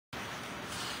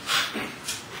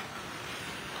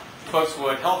Folks,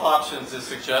 what Health Options is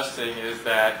suggesting is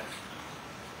that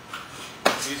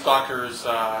these doctors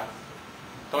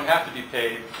don't have to be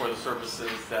paid for the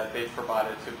services that they've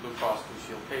provided to Blue Cross Blue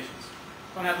Shield patients.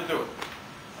 Don't have to do it.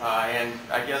 And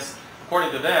I guess,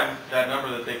 according to them, that number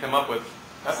that they come up with,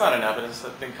 that's not an evidence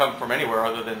that can come from anywhere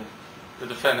other than the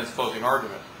defendant's closing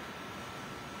argument.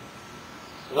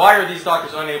 Why are these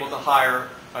doctors unable to hire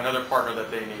another partner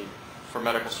that they need for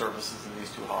medical services in these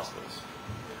two hospitals?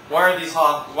 Why are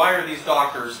these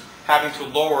doctors having to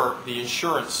lower the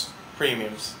insurance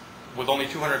premiums with only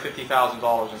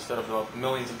 $250,000 instead of the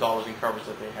millions of dollars in coverage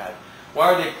that they had?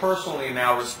 Why are they personally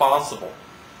now responsible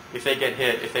if they get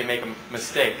hit, if they make a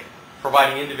mistake,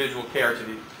 providing individual care to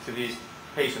these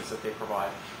patients that they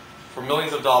provide for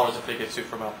millions of dollars if they get sued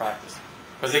for malpractice?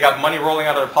 Because they got money rolling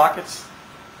out of their pockets?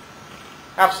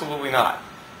 Absolutely not.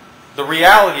 The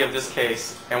reality of this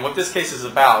case, and what this case is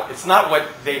about, it's not what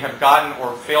they have gotten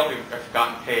or failed to have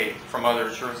gotten paid from other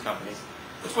insurance companies.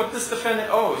 It's what this defendant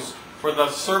owes for the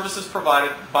services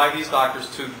provided by these doctors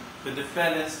to the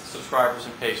defendant's subscribers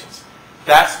and patients.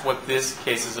 That's what this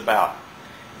case is about.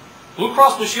 Blue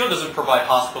Cross Blue Shield doesn't provide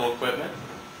hospital equipment.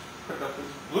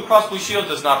 Blue Cross Blue Shield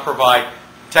does not provide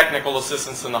technical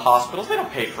assistance in the hospitals. They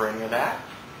don't pay for any of that.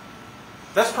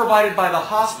 That's provided by the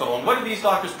hospital. And what do these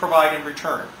doctors provide in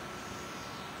return?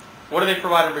 What do they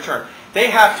provide in return?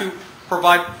 They have to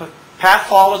provide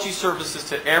pathology services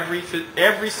to every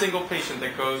single patient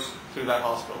that goes through that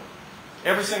hospital.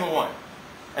 Every single one.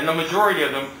 And the majority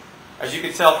of them, as you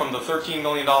can tell from the $13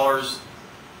 million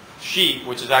sheet,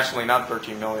 which is actually not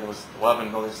 $13 million, it was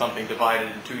 $11 million something divided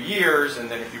in 2 years,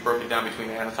 and then if you broke it down between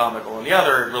the anatomical and the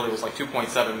other, it really was like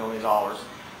 $2.7 million.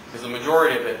 Because the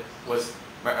majority of it was,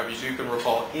 as you can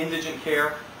recall, indigent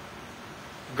care,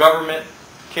 government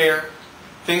care,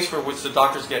 things for which the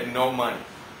doctors get no money.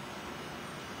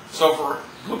 So for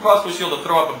Blue Cross Blue Shield to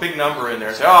throw up a big number in there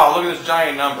and say, oh, look at this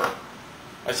giant number,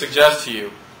 I suggest to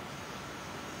you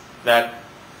that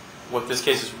what this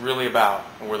case is really about,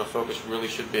 and where the focus really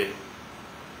should be,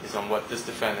 is on what this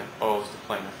defendant owes the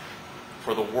plaintiff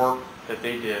for the work that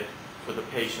they did for the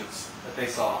patients that they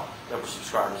saw that were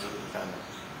subscribers of the defendant,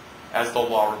 as the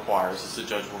law requires, as the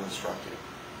judge will instruct you.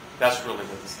 That's really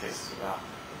what this case is about.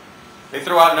 They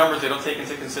throw out numbers, they don't take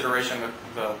into consideration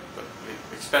the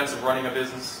expense of running a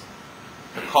business,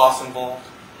 the costs involved,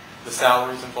 the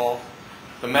salaries involved,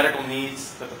 the medical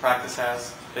needs that the practice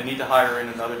has. They need to hire in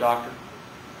another doctor.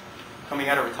 Coming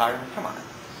out of retirement, come on.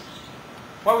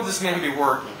 Why would this man be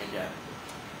working again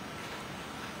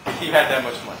if he had that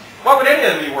much money? Why would any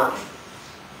of them be working?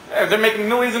 They're making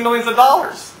millions and millions of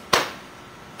dollars.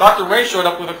 Dr. Ray showed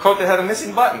up with a coat that had a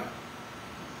missing button.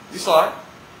 You saw it.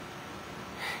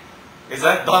 Is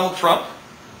that Donald Trump?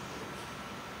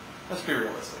 Let's be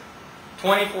realistic.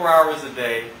 24 hours a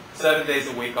day, 7 days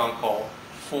a week on call,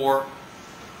 four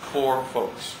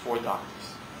folks, 4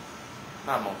 doctors.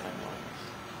 Not multi-millionaires.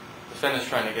 Defendants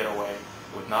trying to get away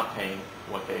with not paying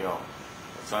what they owe.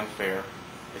 It's unfair.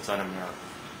 It's un-American.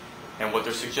 And what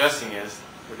they're suggesting is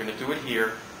they're going to do it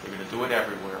here. They're going to do it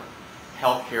everywhere.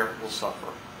 Healthcare will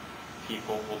suffer.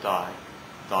 People will die.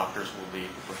 Doctors will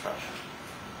leave the profession.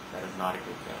 That is not a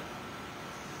good thing.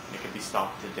 And it can be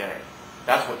stopped today.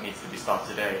 That's what needs to be stopped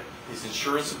today, is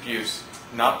insurance abuse,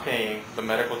 not paying the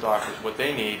medical doctors what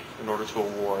they need in order to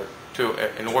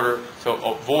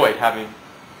avoid having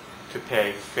to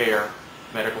pay fair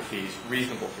medical fees,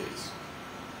 reasonable fees.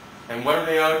 And what are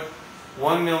they owed?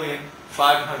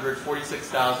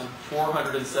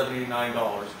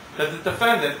 $1,546,479 that the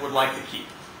defendant would like to keep.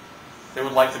 They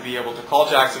would like to be able to call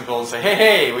Jacksonville and say,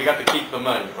 hey, we got to keep the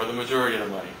money, or the majority of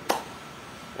the money.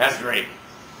 That's great.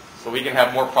 So we can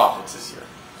have more profits this year.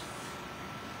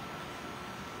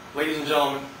 Ladies and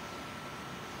gentlemen,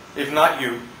 if not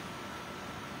you,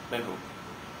 then who?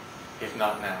 If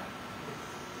not now,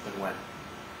 then when?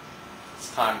 It's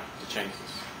time to change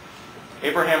this.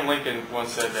 Abraham Lincoln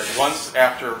once said that once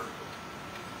after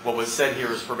what was said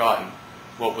here is forgotten,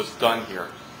 what was done here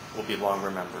will be long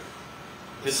remembered.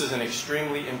 This is an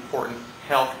extremely important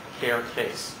health care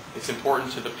case. It's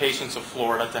important to the patients of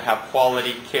Florida to have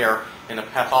quality care in a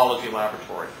pathology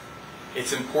laboratory.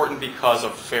 It's important because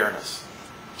of fairness.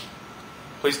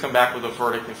 Please come back with a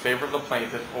verdict in favor of the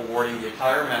plaintiff, awarding the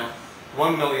entire amount,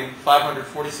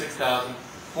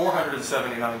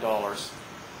 $1,546,479.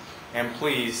 And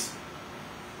please,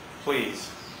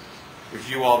 please,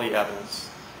 review all the evidence.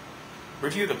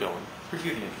 Review the billing.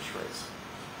 Review the interest rates.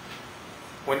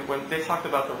 When they talked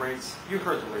about the rates, you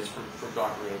heard the rates from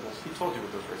Dr. Abels. He told you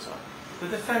what those rates are. The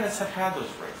defendants have had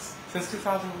those rates since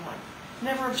 2001.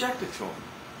 Never objected to them.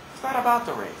 It's not about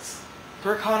the rates.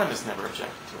 Their economists never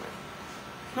objected to it.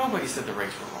 Nobody said the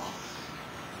rates were wrong.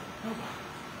 Nobody.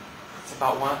 It's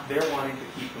about they're wanting to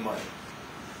keep the money.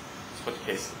 That's what the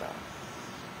case is about.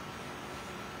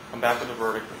 Come back with a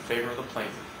verdict in favor of the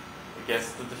plaintiff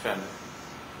against the defendant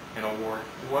and award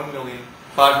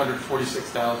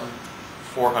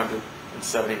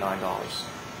 $1,546,479.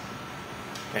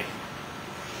 Thank you.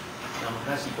 Now,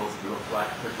 can I see both of you real flat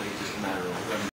quickly, just a matter of